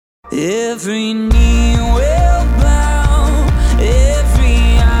Every knee will bow,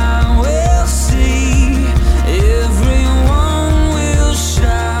 every eye will see, everyone will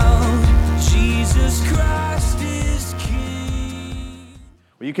shout, Jesus Christ is King.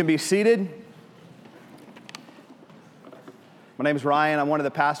 Well, you can be seated. My name is Ryan. I'm one of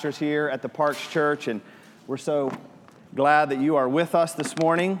the pastors here at the Parks Church, and we're so glad that you are with us this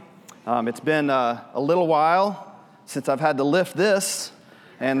morning. It's been a little while since I've had to lift this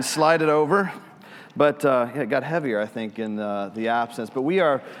and slide it over, but it got heavier, I think, in the absence. But we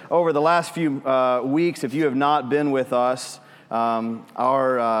are, over the last few weeks, if you have not been with us,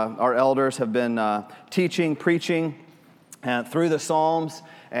 our elders have been teaching, preaching through the Psalms,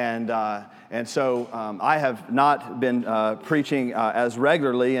 and so I have not been preaching as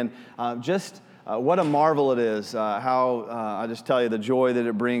regularly, and just what a marvel it is, how I just tell you the joy that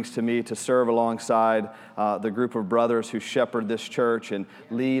it brings to me to serve alongside the group of brothers who shepherd this church and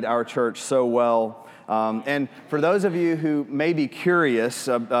lead our church so well. And for those of you who may be curious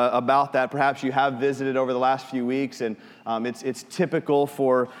about that, perhaps you have visited over the last few weeks, and it's typical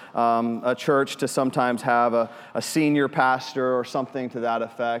for a church to sometimes have a senior pastor or something to that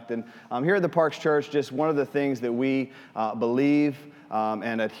effect. And here at the Parks Church, just one of the things that we believe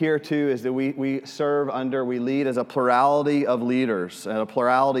and adhere to is that we lead as a plurality of leaders and a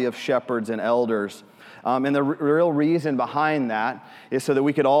plurality of shepherds and elders. And the real reason behind that is so that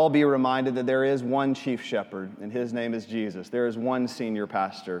we could all be reminded that there is one chief shepherd, and his name is Jesus. There is one senior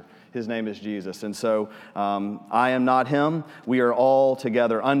pastor. His name is Jesus. And so I am not him. We are all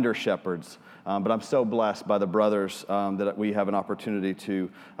together under shepherds. But I'm so blessed by the brothers that we have an opportunity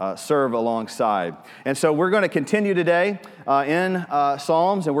to serve alongside. And so we're going to continue today in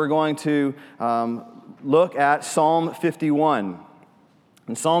Psalms, and we're going to look at Psalm 51.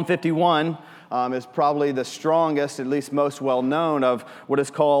 And Psalm 51 is probably the strongest, at least most well-known, of what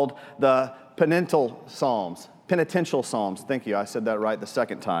is called the penitential Psalms. Penitential Psalms. Thank you. I said that right the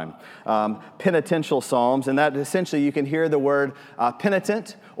second time. Penitential Psalms. And that essentially you can hear the word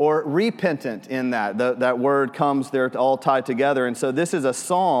penitent or repentant in that. That word comes there all tied together. And so this is a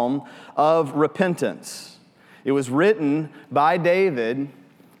psalm of repentance. It was written by David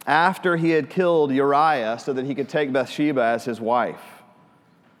after he had killed Uriah so that he could take Bathsheba as his wife.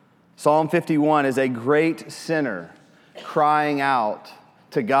 Psalm 51 is a great sinner crying out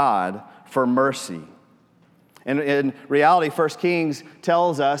to God for mercy. And in reality, 1 Kings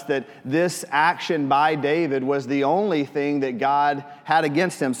tells us that this action by David was the only thing that God had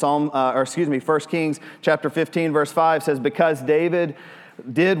against him. 1 Kings chapter 15, verse 5 says, "Because David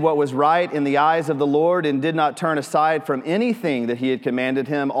did what was right in the eyes of the Lord and did not turn aside from anything that he had commanded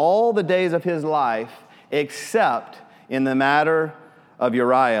him all the days of his life, except in the matter of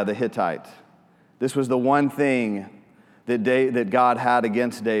Uriah the Hittite." This was the one thing that God had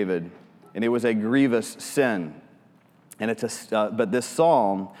against David, and it was a grievous sin. And but this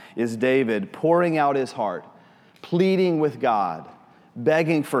psalm is David pouring out his heart, pleading with God,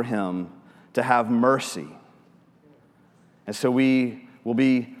 begging for him to have mercy. And so we will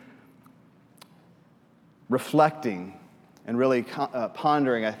be reflecting and really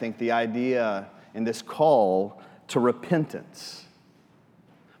pondering, I think, the idea in this call to repentance.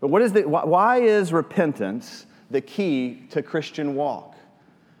 But why is repentance the key to Christian walk?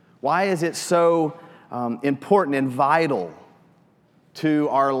 Why is it so important and vital to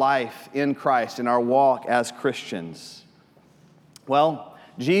our life in Christ and our walk as Christians? Well,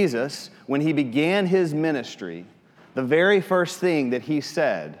 Jesus, when he began his ministry, the very first thing that he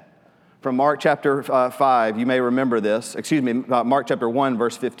said from Mark chapter 5, you may remember this, Mark chapter 1,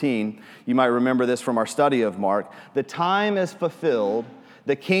 verse 15, you might remember this from our study of Mark. "The time is fulfilled,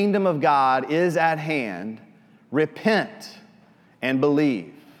 the kingdom of God is at hand, repent and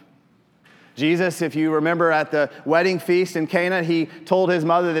believe." Jesus, if you remember at the wedding feast in Cana, he told his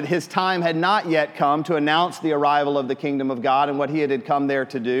mother that his time had not yet come to announce the arrival of the kingdom of God and what he had come there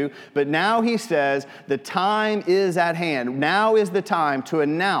to do. But now he says the time is at hand. Now is the time to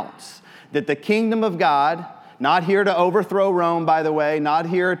announce that the kingdom of God, not here to overthrow Rome, by the way, not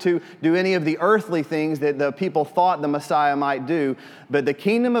here to do any of the earthly things that the people thought the Messiah might do, but the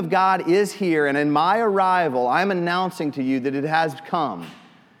kingdom of God is here, and in my arrival, I'm announcing to you that it has come.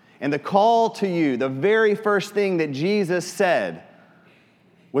 And the call to you, the very first thing that Jesus said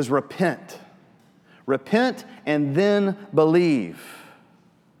was repent. Repent and then believe.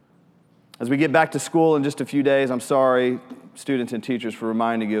 As we get back to school in just a few days, I'm sorry, students and teachers, for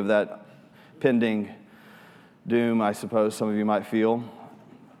reminding you of that pending doom, I suppose some of you might feel.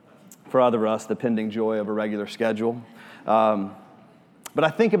 For other us, the pending joy of a regular schedule. But I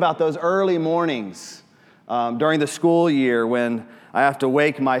think about those early mornings during the school year when I have to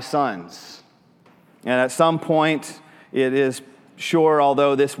wake my sons. And at some point, it is sure,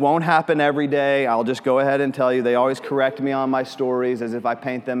 although this won't happen every day, I'll just go ahead and tell you, they always correct me on my stories as if I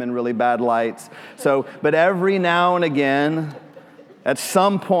paint them in really bad lights. But every now and again, at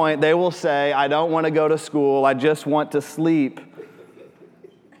some point, they will say, I don't want to go to school, I just want to sleep.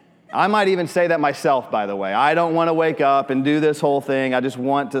 I might even say that myself, by the way. I don't want to wake up and do this whole thing, I just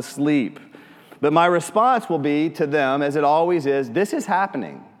want to sleep. But my response will be to them, as it always is, this is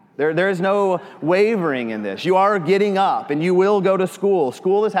happening. There is no wavering in this. You are getting up and you will go to school.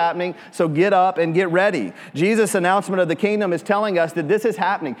 School is happening, so get up and get ready. Jesus' announcement of the kingdom is telling us that this is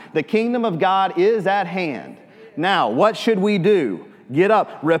happening. The kingdom of God is at hand. Now, what should we do? Get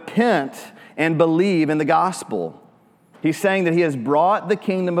up, repent, and believe in the gospel. He's saying that he has brought the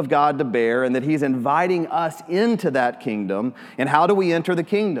kingdom of God to bear and that he's inviting us into that kingdom. And how do we enter the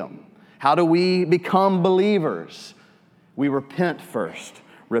kingdom? How do we become believers? We repent first.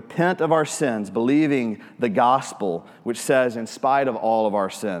 Repent of our sins, believing the gospel, which says, in spite of all of our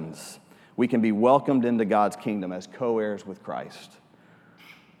sins, we can be welcomed into God's kingdom as co-heirs with Christ.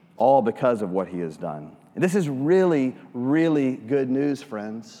 All because of what he has done. And this is really, really good news,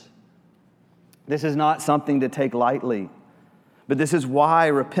 friends. This is not something to take lightly. But this is why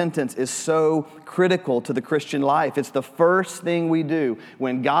repentance is so critical to the Christian life. It's the first thing we do.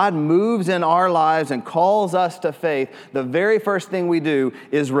 When God moves in our lives and calls us to faith, the very first thing we do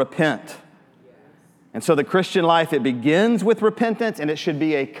is repent. And so the Christian life, it begins with repentance, and it should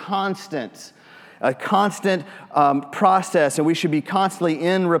be a constant process, and we should be constantly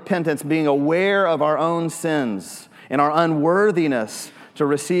in repentance, being aware of our own sins and our unworthiness to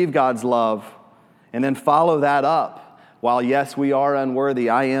receive God's love, and then follow that up. While yes, we are unworthy,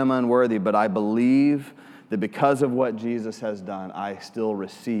 I am unworthy, but I believe that because of what Jesus has done, I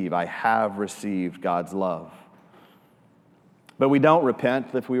have received God's love. But we don't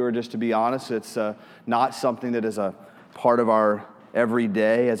repent, if we were just to be honest. It's not something that is a part of our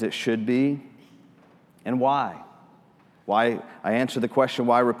everyday as it should be. And why? Why? I answer the question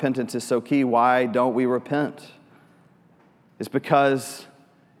why repentance is so key. Why don't we repent? It's because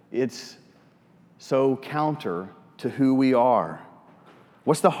it's so counter to who we are.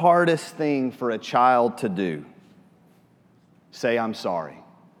 What's the hardest thing for a child to do? Say, I'm sorry.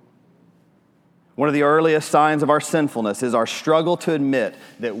 One of the earliest signs of our sinfulness is our struggle to admit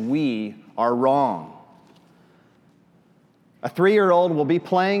that we are wrong. A 3-year-old will be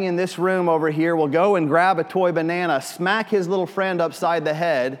playing in this room over here, will go and grab a toy banana, smack his little friend upside the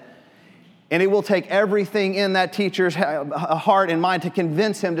head, and it will take everything in that teacher's heart and mind to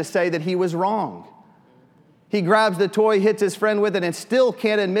convince him to say that he was wrong. He grabs the toy, hits his friend with it, and still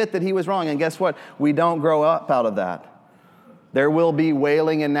can't admit that he was wrong. And guess what? We don't grow up out of that. There will be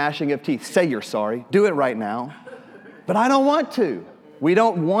wailing and gnashing of teeth. Say you're sorry. Do it right now. But I don't want to. We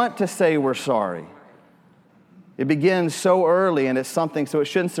don't want to say we're sorry. It begins so early, and it's something, so it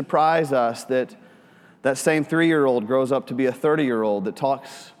shouldn't surprise us that that same 3-year-old grows up to be a 30-year-old that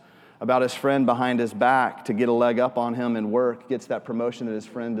talks about his friend behind his back to get a leg up on him in work, gets that promotion that his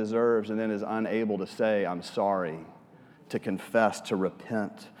friend deserves, and then is unable to say, I'm sorry, to confess, to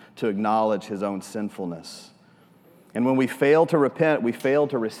repent, to acknowledge his own sinfulness. And when we fail to repent, we fail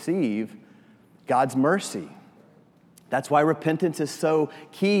to receive God's mercy. That's why repentance is so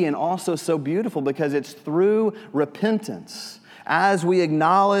key and also so beautiful, because it's through repentance, as we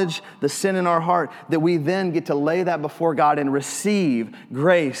acknowledge the sin in our heart, that we then get to lay that before God and receive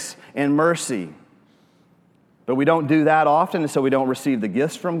grace and mercy. But we don't do that often, and so we don't receive the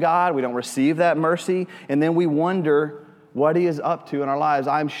gifts from God. We don't receive that mercy, and then we wonder what he is up to in our lives.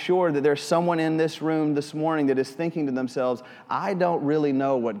 I'm sure that there's someone in this room this morning that is thinking to themselves, I don't really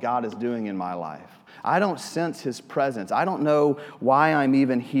know what God is doing in my life. I don't sense his presence. I don't know why I'm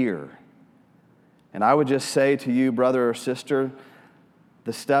even here. And I would just say to you, brother or sister,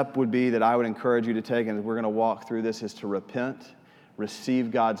 the step would be that I would encourage you to take, and we're going to walk through this, is to repent,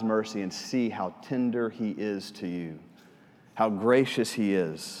 receive God's mercy, and see how tender he is to you, how gracious he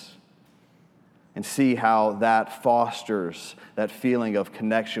is, and see how that fosters that feeling of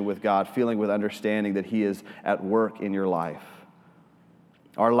connection with God, feeling with understanding that he is at work in your life.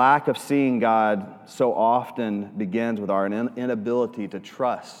 Our lack of seeing God so often begins with our inability to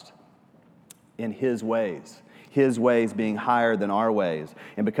trust in his ways being higher than our ways.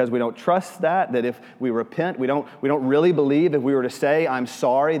 And because we don't trust that if we repent, we don't really believe if we were to say, I'm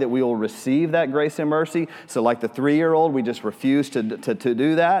sorry, that we will receive that grace and mercy. So like the 3-year-old, we just refuse to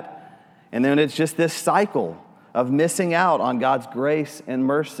do that. And then it's just this cycle of missing out on God's grace and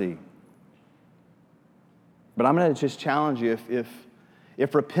mercy. But I'm going to just challenge you,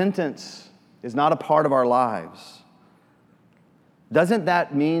 if repentance is not a part of our lives. Doesn't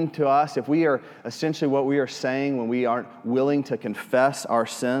that mean to us, if we are essentially what we are saying when we aren't willing to confess our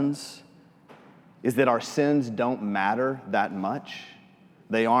sins, is that our sins don't matter that much?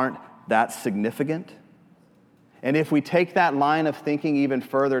 They aren't that significant? And if we take that line of thinking even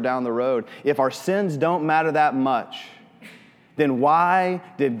further down the road, if our sins don't matter that much, then why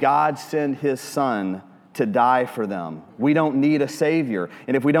did God send His Son to die for them? We don't need a Savior.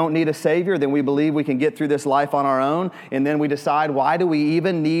 And if we don't need a Savior, then we believe we can get through this life on our own, and then we decide, why do we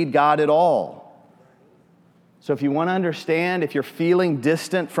even need God at all? So if you want to understand, if you're feeling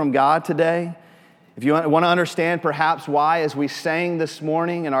distant from God today, if you want to understand perhaps why, as we sang this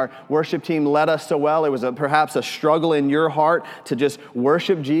morning and our worship team led us so well, it was perhaps a struggle in your heart to just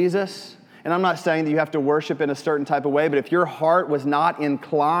worship Jesus. And I'm not saying that you have to worship in a certain type of way, but if your heart was not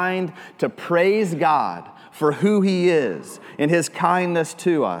inclined to praise God for who He is and His kindness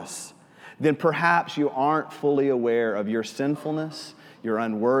to us, then perhaps you aren't fully aware of your sinfulness, your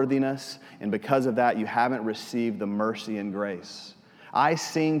unworthiness, and because of that, you haven't received the mercy and grace. I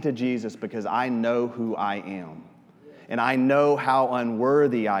sing to Jesus because I know who I am, and I know how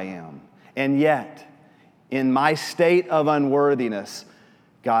unworthy I am. And yet, in my state of unworthiness,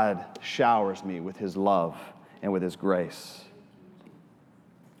 God showers me with His love and with His grace.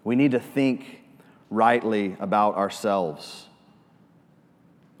 We need to think rightly about ourselves.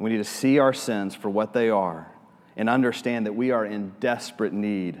 We need to see our sins for what they are and understand that we are in desperate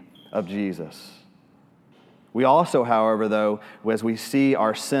need of Jesus. We also, however, though, as we see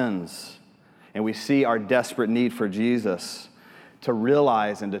our sins and we see our desperate need for Jesus, to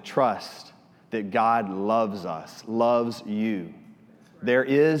realize and to trust that God loves us, loves you. There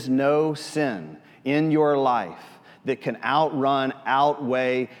is no sin in your life that can outrun,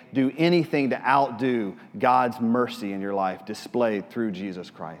 outweigh, do anything to outdo God's mercy in your life displayed through Jesus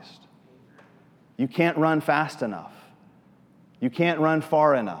Christ. You can't run fast enough. You can't run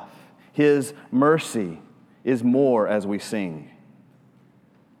far enough. His mercy is more, as we sing.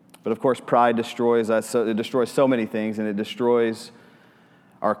 But of course, pride destroys us. It destroys so many things, and it destroys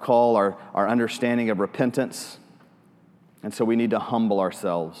our call, our understanding of repentance. And so we need to humble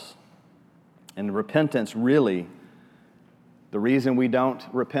ourselves. And repentance, really, the reason we don't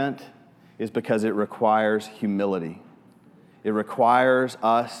repent is because it requires humility. It requires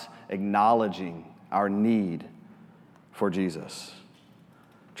us acknowledging our need for Jesus.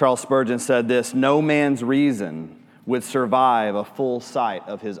 Charles Spurgeon said this: "No man's reason would survive a full sight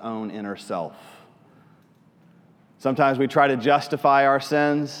of his own inner self." Sometimes we try to justify our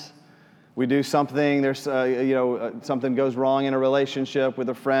sins. We do something, something goes wrong in a relationship with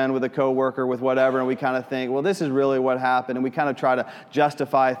a friend, with a coworker, with whatever, and we kind of think, well, this is really what happened, and we kind of try to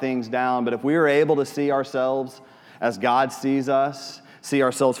justify things down. But if we were able to see ourselves as God sees us, see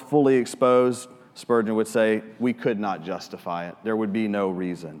ourselves fully exposed, Spurgeon would say, we could not justify it. There would be no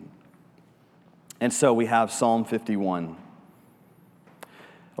reason. And so we have Psalm 51.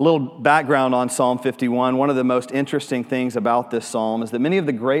 A little background on Psalm 51. One of the most interesting things about this psalm is that many of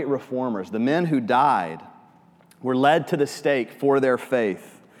the great reformers, the men who died, were led to the stake for their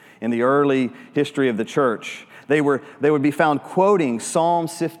faith in the early history of the church. They would be found quoting Psalm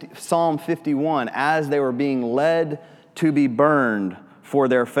 51 as they were being led to be burned for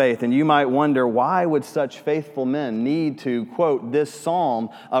their faith. And you might wonder, why would such faithful men need to quote this psalm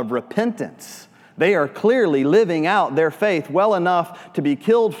of repentance? They are clearly living out their faith well enough to be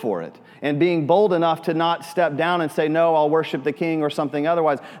killed for it, and being bold enough to not step down and say, no, I'll worship the king or something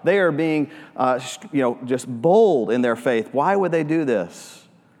otherwise. They are being just bold in their faith. Why would they do this?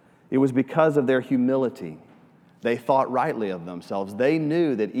 It was because of their humility. They thought rightly of themselves. They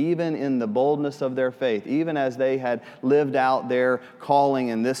knew that even in the boldness of their faith, even as they had lived out their calling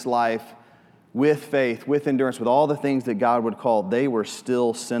in this life with faith, with endurance, with all the things that God would call, they were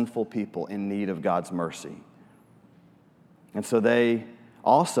still sinful people in need of God's mercy. And so they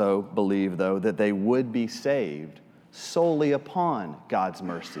also believed, though, that they would be saved solely upon God's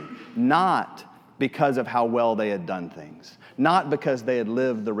mercy, not because of how well they had done things, not because they had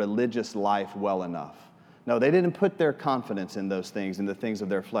lived the religious life well enough. No, they didn't put their confidence in those things, in the things of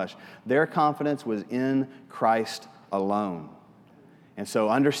their flesh. Their confidence was in Christ alone. And so,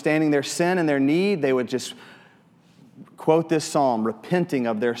 understanding their sin and their need, they would just quote this psalm, repenting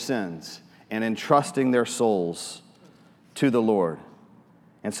of their sins and entrusting their souls to the Lord.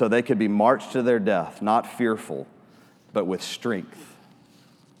 And so they could be marched to their death, not fearful, but with strength.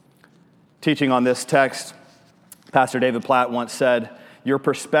 Teaching on this text, Pastor David Platt once said, your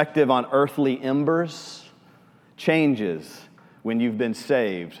perspective on earthly embers changes when you've been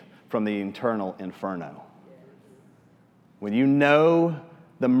saved from the eternal inferno. When you know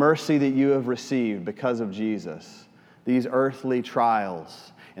the mercy that you have received because of Jesus, these earthly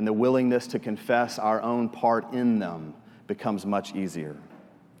trials and the willingness to confess our own part in them becomes much easier.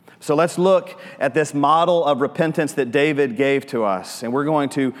 So let's look at this model of repentance that David gave to us. And we're going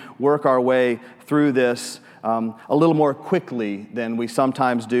to work our way through this a little more quickly than we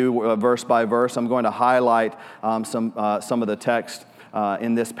sometimes do, verse by verse. I'm going to highlight some of the text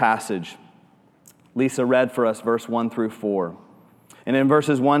in this passage. Lisa read for us verse 1 through 4. And in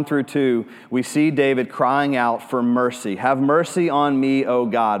verses 1 through 2, we see David crying out for mercy. Have mercy on me, O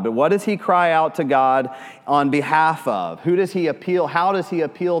God. But what does he cry out to God on behalf of? Who does he appeal? How does he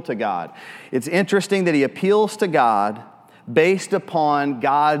appeal to God? It's interesting that he appeals to God based upon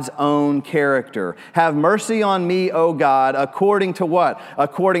God's own character. Have mercy on me, O God, according to what?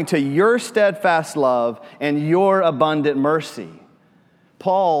 According to your steadfast love and your abundant mercy.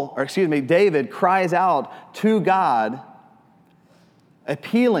 David cries out to God,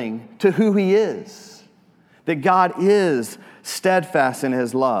 appealing to who he is, that God is steadfast in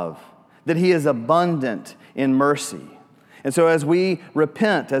his love, that he is abundant in mercy. And so as we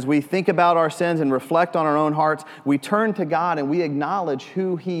repent, as we think about our sins and reflect on our own hearts, we turn to God and we acknowledge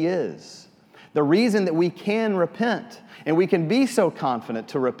who he is. The reason that we can repent and we can be so confident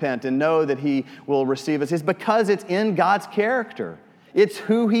to repent and know that he will receive us is because it's in God's character. It's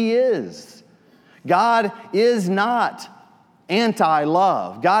who he is. God is not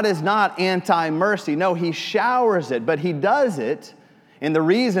anti-love. God is not anti-mercy. No, he showers it, but he does it. And the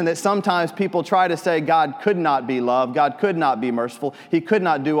reason that sometimes people try to say God could not be loved, God could not be merciful, he could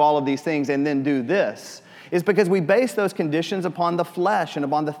not do all of these things and then do this, is because we base those conditions upon the flesh and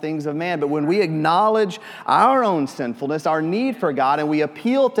upon the things of man. But when we acknowledge our own sinfulness, our need for God, and we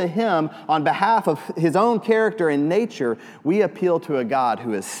appeal to him on behalf of his own character and nature, we appeal to a God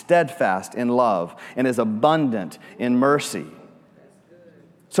who is steadfast in love and is abundant in mercy.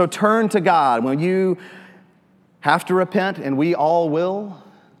 So turn to God. When you have to repent, and we all will,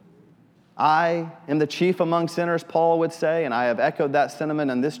 I am the chief among sinners, Paul would say, and I have echoed that sentiment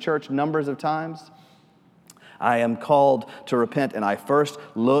in this church numbers of times. I am called to repent, and I first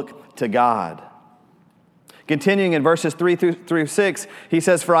look to God. Continuing in verses 3 through 6, he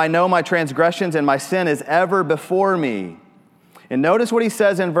says, "For I know my transgressions, and my sin is ever before me." And notice what he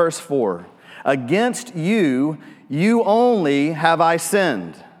says in verse 4. "Against you, you only have I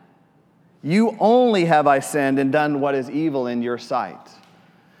sinned. You only have I sinned and done what is evil in your sight."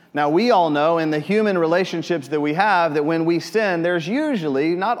 Now, we all know in the human relationships that we have that when we sin, there's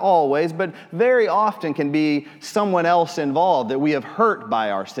usually, not always, but very often can be someone else involved that we have hurt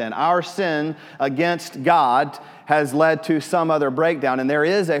by our sin. Our sin against God has led to some other breakdown, and there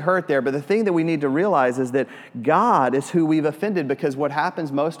is a hurt there. But the thing that we need to realize is that God is who we've offended, because what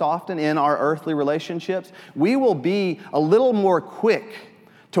happens most often in our earthly relationships, we will be a little more quick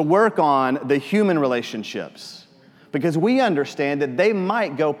to work on the human relationships, because we understand that they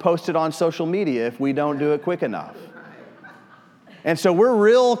might go post it on social media if we don't do it quick enough. And so we're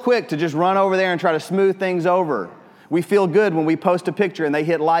real quick to just run over there and try to smooth things over. We feel good when we post a picture and they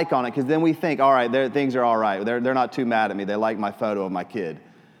hit like on it, because then we think, all right, things are all right. They're not too mad at me. They like my photo of my kid.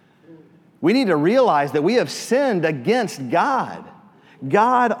 We need to realize that we have sinned against God,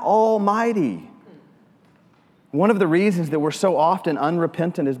 God Almighty. One of the reasons that we're so often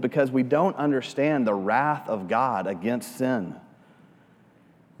unrepentant is because we don't understand the wrath of God against sin.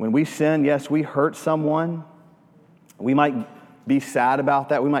 When we sin, yes, we hurt someone. We might be sad about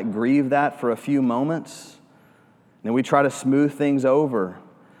that. We might grieve that for a few moments. And we try to smooth things over.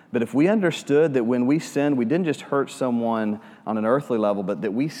 But if we understood that when we sinned, we didn't just hurt someone on an earthly level, but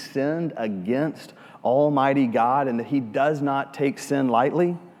that we sinned against Almighty God and that he does not take sin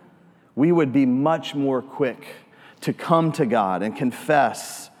lightly, we would be much more quick to come to God and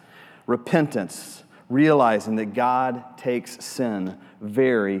confess repentance, realizing that God takes sin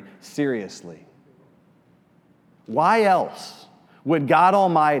very seriously. Why else would God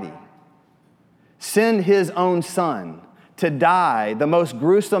Almighty send his own Son to die the most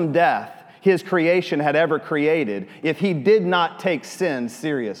gruesome death his creation had ever created if he did not take sin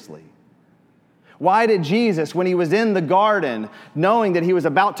seriously? Why did Jesus, when he was in the garden, knowing that he was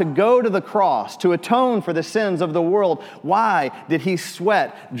about to go to the cross to atone for the sins of the world, why did he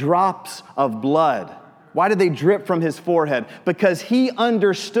sweat drops of blood? Why did they drip from his forehead? Because he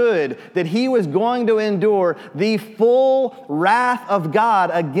understood that he was going to endure the full wrath of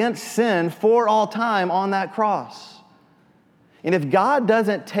God against sin for all time on that cross. And if God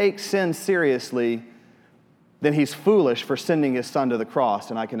doesn't take sin seriously, then he's foolish for sending his Son to the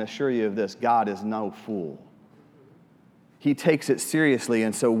cross. And I can assure you of this, God is no fool. He takes it seriously,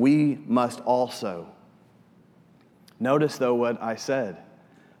 and so we must also. Notice, though, what I said.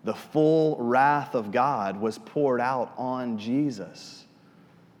 The full wrath of God was poured out on Jesus.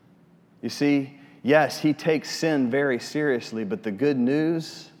 You see, yes, he takes sin very seriously, but the good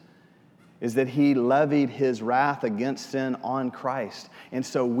news is that he levied his wrath against sin on Christ. And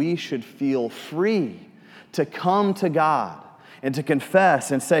so we should feel free to come to God and to confess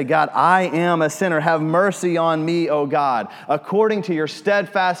and say, God, I am a sinner. Have mercy on me, O God, according to your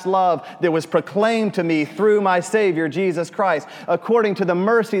steadfast love that was proclaimed to me through my Savior, Jesus Christ, according to the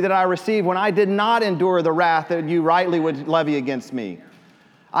mercy that I received when I did not endure the wrath that you rightly would levy against me.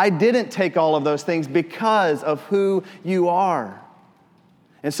 I didn't take all of those things because of who you are.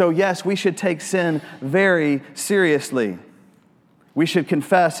 And so, yes, we should take sin very seriously. We should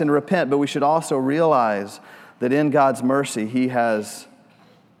confess and repent, but we should also realize that in God's mercy, he has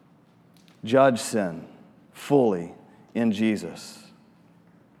judged sin fully in Jesus.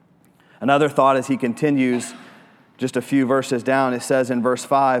 Another thought as he continues just a few verses down, it says in verse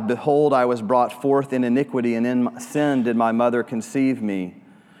 5, "Behold, I was brought forth in iniquity, and in sin did my mother conceive me."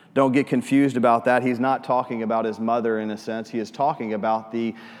 Don't get confused about that. He's not talking about his mother in a sense. He is talking about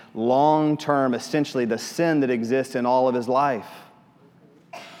the long-term, essentially the sin that exists in all of his life.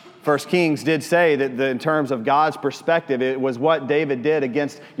 1 Kings did say that in terms of God's perspective, it was what David did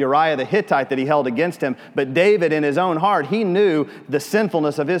against Uriah the Hittite that he held against him. But David, in his own heart, he knew the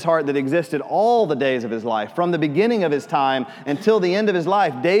sinfulness of his heart that existed all the days of his life. From the beginning of his time until the end of his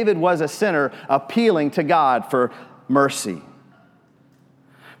life, David was a sinner appealing to God for mercy.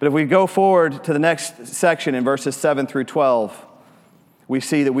 But if we go forward to the next section in verses 7 through 12, we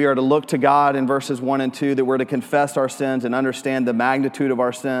see that we are to look to God in verses 1 and 2, that we're to confess our sins and understand the magnitude of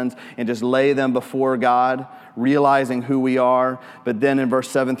our sins and just lay them before God, realizing who we are. But then in verse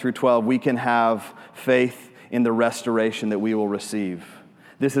 7 through 12, we can have faith in the restoration that we will receive.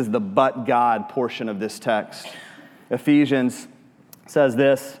 This is the but God portion of this text. Ephesians says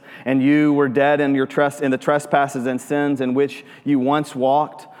this, "And you were dead in the trespasses and sins in which you once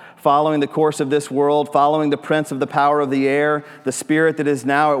walked, following the course of this world, following the prince of the power of the air, the spirit that is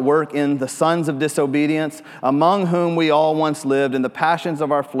now at work in the sons of disobedience, among whom we all once lived in the passions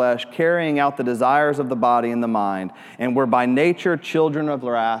of our flesh, carrying out the desires of the body and the mind, and were by nature children of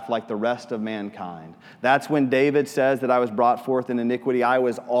wrath like the rest of mankind." That's when David says that I was brought forth in iniquity. I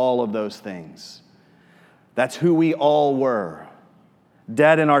was all of those things. That's who we all were.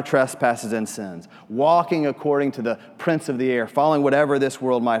 Dead in our trespasses and sins, walking according to the prince of the air, following whatever this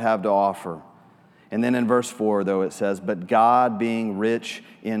world might have to offer. And then in verse 4, though, it says, "But God, being rich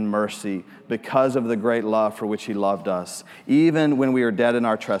in mercy, because of the great love for which he loved us, even when we were dead in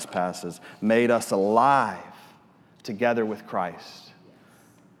our trespasses, made us alive together with Christ."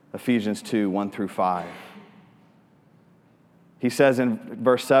 Ephesians 2, 1 through 5. He says in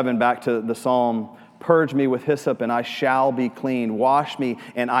verse 7, back to the psalm, "Purge me with hyssop, and I shall be clean. Wash me,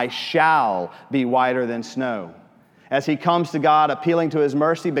 and I shall be whiter than snow." As he comes to God appealing to his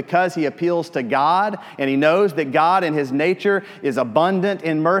mercy, because he appeals to God, and he knows that God in his nature is abundant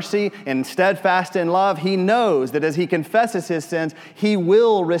in mercy and steadfast in love, he knows that as he confesses his sins, he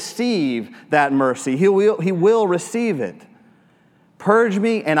will receive that mercy. He will receive it. "Purge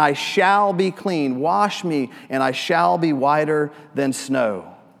me, and I shall be clean. Wash me, and I shall be whiter than snow."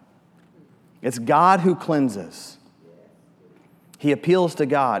 It's God who cleanses. He appeals to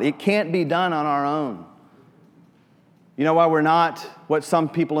God. It can't be done on our own. You know why we're not what some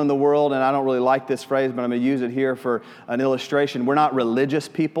people in the world, and I don't really like this phrase, but I'm going to use it here for an illustration. We're not religious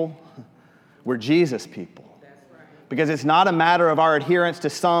people. We're Jesus people. Because it's not a matter of our adherence to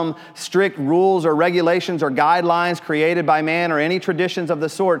some strict rules or regulations or guidelines created by man or any traditions of the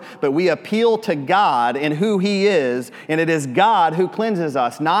sort, but we appeal to God in who he is, and it is God who cleanses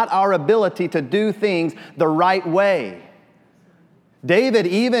us, not our ability to do things the right way. David,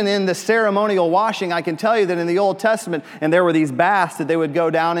 even in the ceremonial washing, I can tell you that in the Old Testament, and there were these baths that they would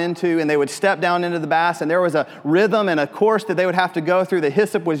go down into, and they would step down into the baths, and there was a rhythm and a course that they would have to go through. The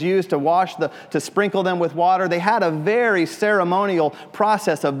hyssop was used to sprinkle them with water. They had a very ceremonial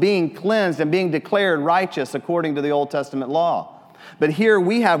process of being cleansed and being declared righteous according to the Old Testament law. But here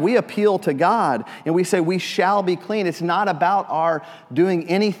we appeal to God, and we say we shall be clean. It's not about our doing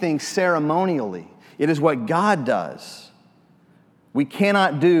anything ceremonially. It is what God does. We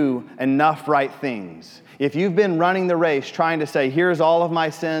cannot do enough right things. If you've been running the race trying to say, here's all of my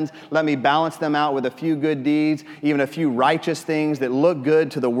sins, let me balance them out with a few good deeds, even a few righteous things that look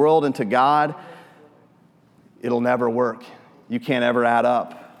good to the world and to God, it'll never work. You can't ever add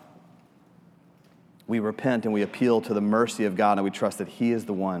up. We repent and we appeal to the mercy of God, and we trust that he is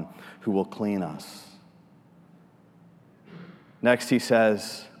the one who will clean us. Next he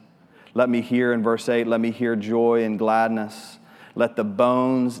says, let me hear in verse 8, let me hear joy and gladness. Let the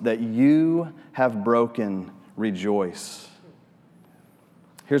bones that you have broken rejoice.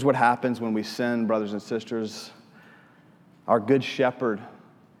 Here's what happens when we sin, brothers and sisters. Our good shepherd,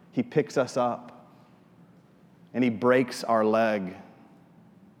 he picks us up and he breaks our leg.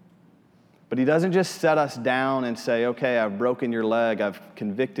 But he doesn't just set us down and say, okay, I've broken your leg, I've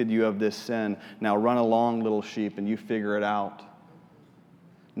convicted you of this sin, now run along, little sheep, and you figure it out.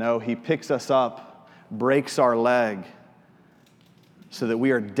 No, he picks us up, breaks our leg, so that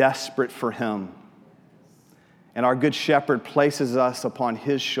we are desperate for him. And our good shepherd places us upon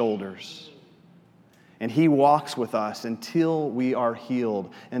his shoulders. And he walks with us until we are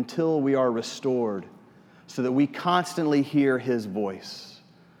healed, until we are restored, so that we constantly hear his voice.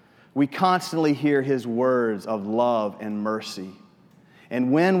 We constantly hear his words of love and mercy.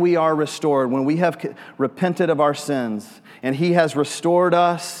 And when we are restored, when we have repented of our sins, and he has restored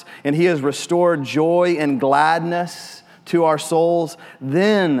us, and he has restored joy and gladness to our souls,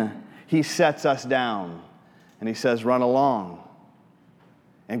 then he sets us down and he says, run along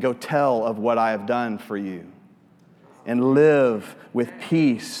and go tell of what I have done for you and live with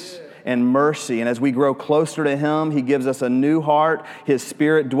peace and mercy. And as we grow closer to him, he gives us a new heart. His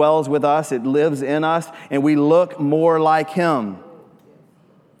Spirit dwells with us. It lives in us, and we look more like him.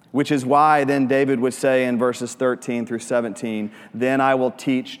 Which is why then David would say in verses 13 through 17, then I will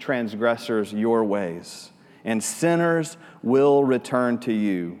teach transgressors your ways, and sinners will return to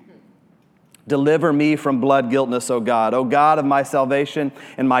you. Deliver me from blood guiltness, O God of my salvation.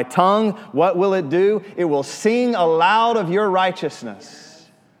 And my tongue, what will it do? It will sing aloud of your righteousness.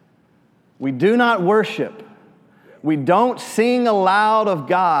 We do not worship. We don't sing aloud of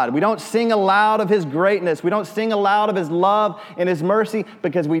God. We don't sing aloud of his greatness. We don't sing aloud of his love and his mercy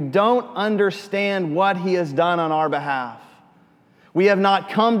because we don't understand what he has done on our behalf. We have not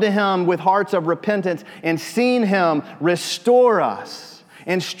come to him with hearts of repentance and seen him restore us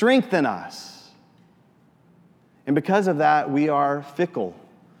and strengthen us. And because of that, we are fickle.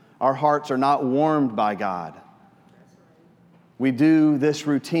 Our hearts are not warmed by God. We do this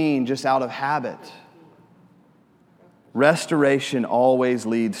routine just out of habit. Restoration always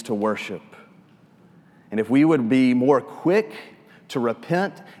leads to worship. And if we would be more quick to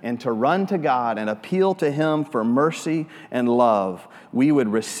repent and to run to God and appeal to him for mercy and love, we would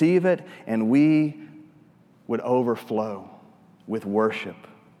receive it and we would overflow with worship.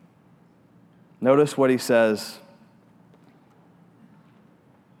 Notice what he says.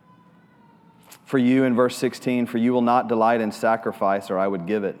 For you in verse 16, for you will not delight in sacrifice, or I would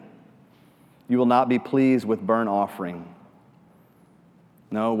give it. You will not be pleased with burnt offering.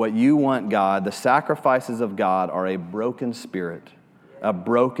 No, what you want, God, the sacrifices of God are a broken spirit, a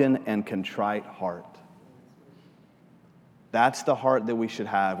broken and contrite heart. That's the heart that we should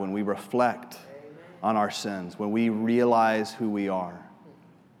have when we reflect on our sins, when we realize who we are.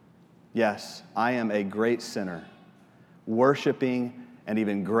 Yes, I am a great sinner, worshiping an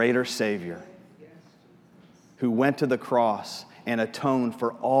even greater Savior who went to the cross and atoned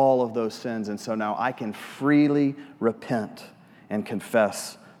for all of those sins. And so now I can freely repent and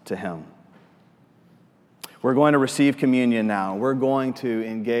confess to him. We're going to receive communion now. We're going to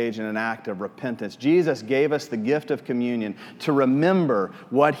engage in an act of repentance. Jesus gave us the gift of communion to remember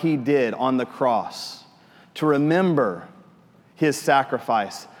what he did on the cross, to remember his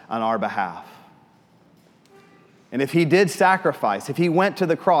sacrifice on our behalf. And if he did sacrifice, if he went to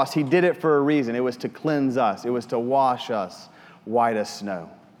the cross, he did it for a reason. It was to cleanse us. It was to wash us white as snow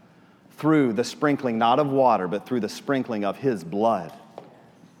through the sprinkling, not of water, but through the sprinkling of his blood.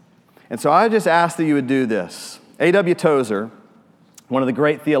 And so I just ask that you would do this. A.W. Tozer, one of the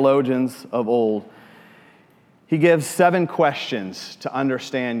great theologians of old, he gives 7 questions to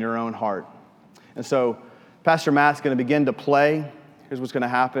understand your own heart. And so Pastor Matt's going to begin to play. Here's what's going to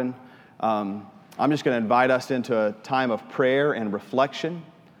happen. I'm just going to invite us into a time of prayer and reflection.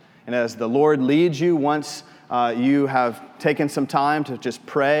 And as the Lord leads you, once you have taken some time to just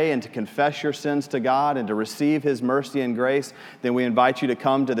pray and to confess your sins to God and to receive his mercy and grace, then we invite you to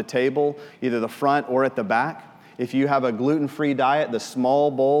come to the table, either the front or at the back. If you have a gluten-free diet, the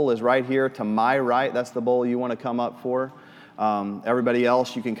small bowl is right here to my right. That's the bowl you want to come up for. Everybody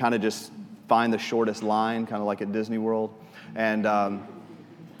else, you can kind of just find the shortest line, kind of like at Disney World. And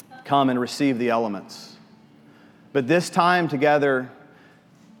come and receive the elements. But this time together,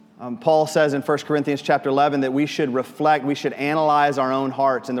 Paul says in 1 Corinthians chapter 11 that we should reflect, we should analyze our own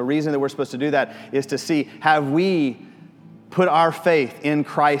hearts. And the reason that we're supposed to do that is to see, have we put our faith in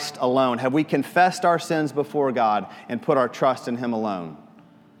Christ alone? Have we confessed our sins before God and put our trust in him alone?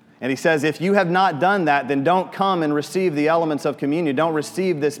 And he says, if you have not done that, then don't come and receive the elements of communion. Don't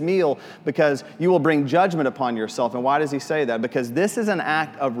receive this meal because you will bring judgment upon yourself. And why does he say that? Because this is an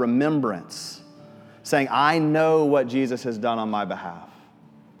act of remembrance, saying, I know what Jesus has done on my behalf.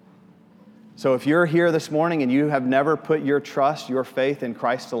 So if you're here this morning and you have never put your trust, your faith in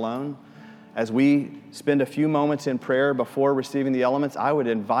Christ alone, as we spend a few moments in prayer before receiving the elements, I would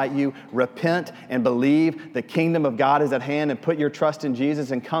invite you, repent and believe the kingdom of God is at hand, and put your trust in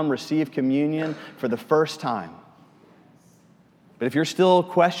Jesus and come receive communion for the first time. But if you're still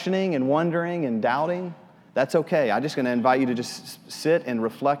questioning and wondering and doubting, that's okay. I'm just going to invite you to just sit and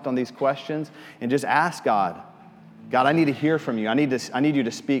reflect on these questions and just ask God, God, I need to hear from you. I need you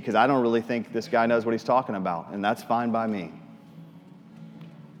to speak because I don't really think this guy knows what he's talking about, and that's fine by me.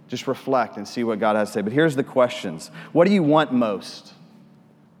 Just reflect and see what God has to say. But here's the questions. What do you want most?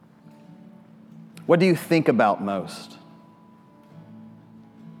 What do you think about most?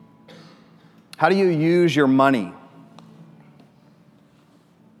 How do you use your money?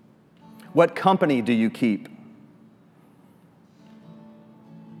 What company do you keep?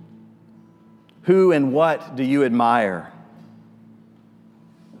 Who and what do you admire?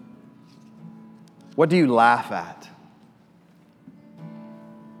 What do you laugh at?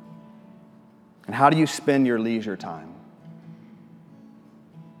 And how do you spend your leisure time?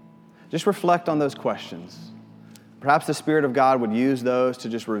 Just reflect on those questions. Perhaps the Spirit of God would use those to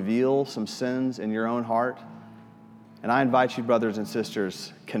just reveal some sins in your own heart. And I invite you, brothers and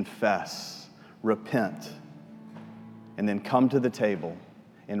sisters, confess, repent, and then come to the table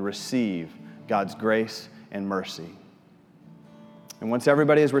and receive God's grace and mercy. And once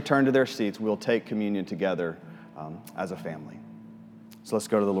everybody has returned to their seats, we'll take communion together as a family. So let's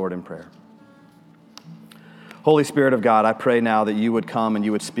go to the Lord in prayer. Holy Spirit of God, I pray now that you would come and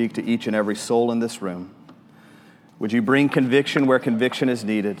you would speak to each and every soul in this room. Would you bring conviction where conviction is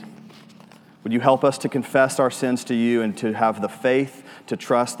needed? Would you help us to confess our sins to you and to have the faith to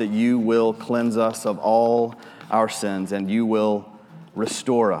trust that you will cleanse us of all our sins and you will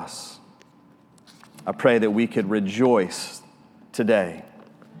restore us? I pray that we could rejoice today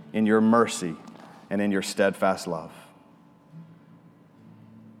in your mercy and in your steadfast love.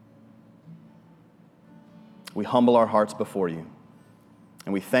 We humble our hearts before you,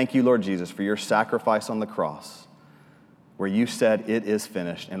 and we thank you, Lord Jesus, for your sacrifice on the cross, where you said it is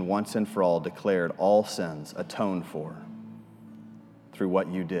finished and once and for all declared all sins atoned for through what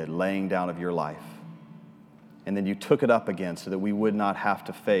you did, laying down of your life. And then you took it up again so that we would not have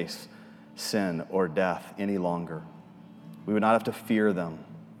to face sin or death any longer. We would not have to fear them,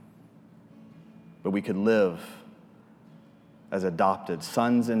 but we could live as adopted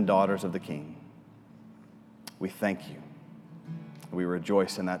sons and daughters of the King. We thank you. We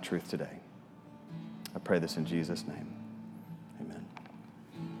rejoice in that truth today. I pray this in Jesus' name. Amen.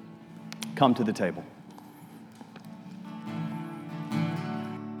 Come to the table.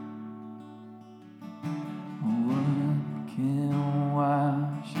 What can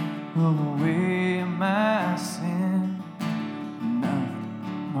wash away my sin?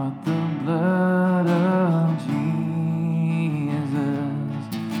 Nothing but the blood of Jesus.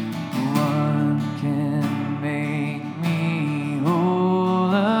 What can make me whole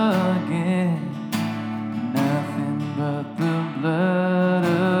again? Nothing but the blood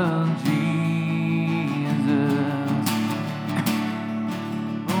of Jesus.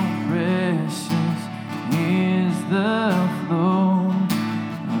 Oh, precious is the flow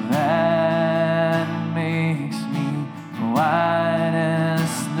that makes me white as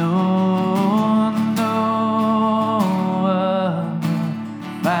snow.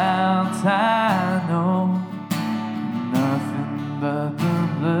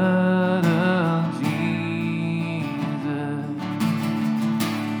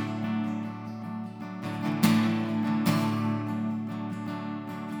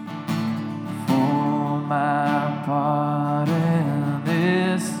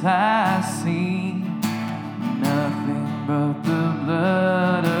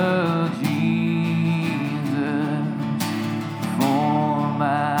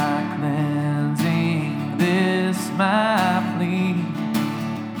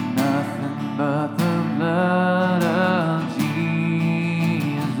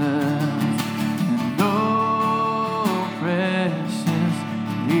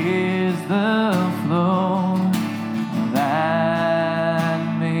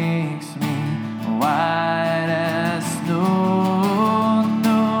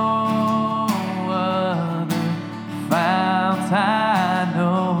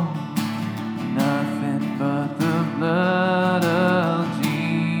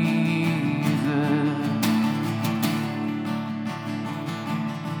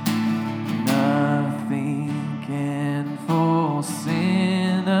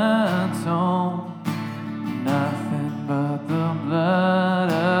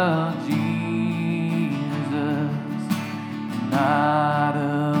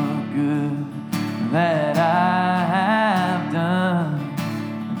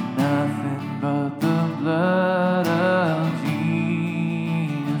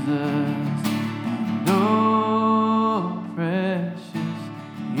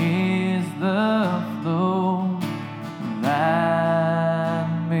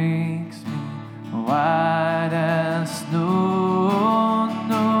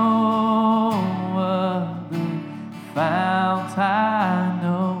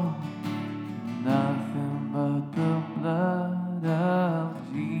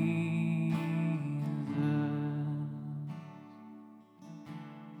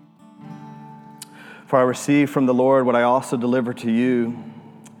 For I received from the Lord what I also delivered to you,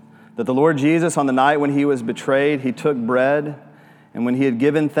 that the Lord Jesus, on the night when he was betrayed, he took bread, and when he had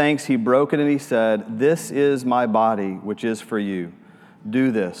given thanks, he broke it, and he said, "This is my body, which is for you. Do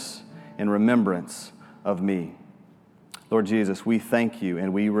this in remembrance of me." Lord Jesus, we thank you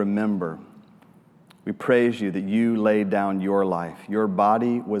and we remember. We praise you that you laid down your life. Your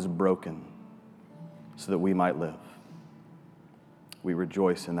body was broken so that we might live. We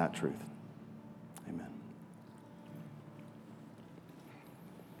rejoice in that truth. Amen.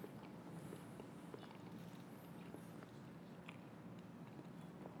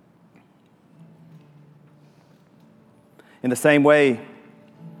 In the same way,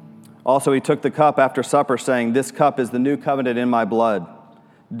 also he took the cup after supper, saying, "This cup is the new covenant in my blood.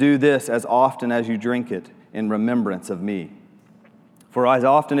 Do this as often as you drink it in remembrance of me. For as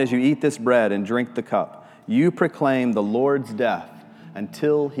often as you eat this bread and drink the cup, you proclaim the Lord's death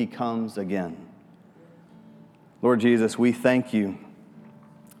until he comes again." Lord Jesus, we thank you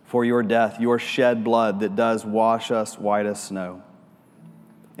for your death, your shed blood that does wash us white as snow.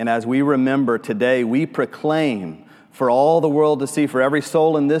 And as we remember today, we proclaim for all the world to see, for every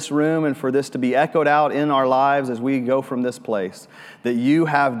soul in this room, and for this to be echoed out in our lives as we go from this place, that you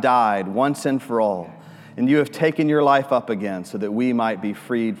have died once and for all, and you have taken your life up again so that we might be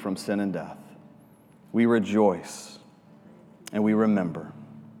freed from sin and death. We rejoice and we remember.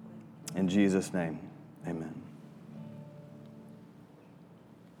 In Jesus' name, amen.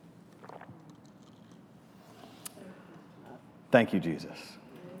 Thank you, Jesus.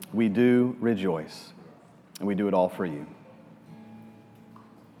 We do rejoice. And we do it all for you.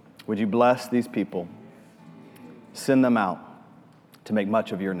 Would you bless these people? Send them out to make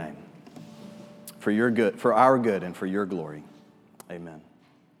much of your name. For your good, for our good, and for your glory. Amen.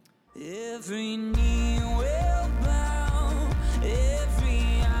 Every knee will bow,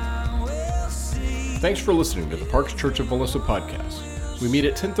 every eye will see. Thanks for listening to the Parks Church of Melissa podcast. We meet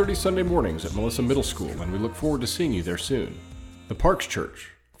at 10:30 Sunday mornings at Melissa Middle School, and we look forward to seeing you there soon. The Parks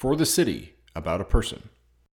Church, for the city, about a person.